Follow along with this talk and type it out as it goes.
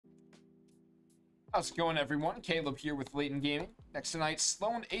How's it going, everyone? Caleb here with Leighton Gaming. Next tonight,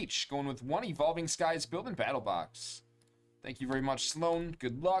 Sloan H going with one Evolving Skies build and battle box. Thank you very much, Sloan.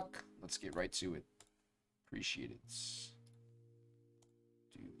 Good luck. Let's get right to it. Appreciate it.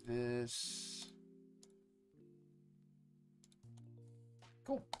 Do this.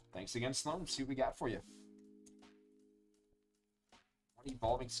 Cool. Thanks again, Sloan. Let's see what we got for you. One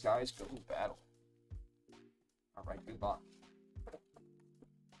Evolving Skies build and battle. All right, good luck.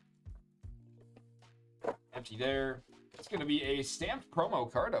 Empty there. It's going to be a stamped promo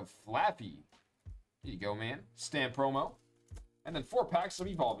card of Flappy. Here you go, man. Stamp promo. And then 4 packs of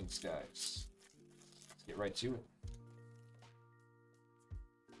Evolving Skies. Let's get right to it.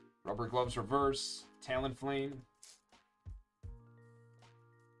 Rubber Gloves Reverse. Talonflame.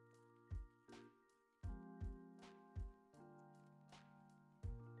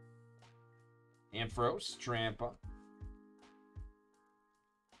 Ampharos. Trampa.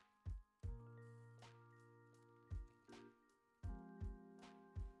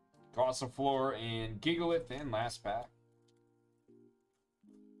 Gossifleur and Gigalith and last pack.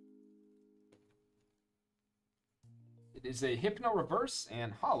 It is a Hypno Reverse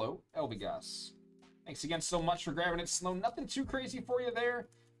and Hollow Eldegoss. Thanks again so much for grabbing it, Sloan. Nothing too crazy for you there.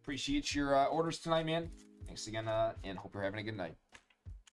 Appreciate your orders tonight, man. Thanks again, and hope you're having a good night.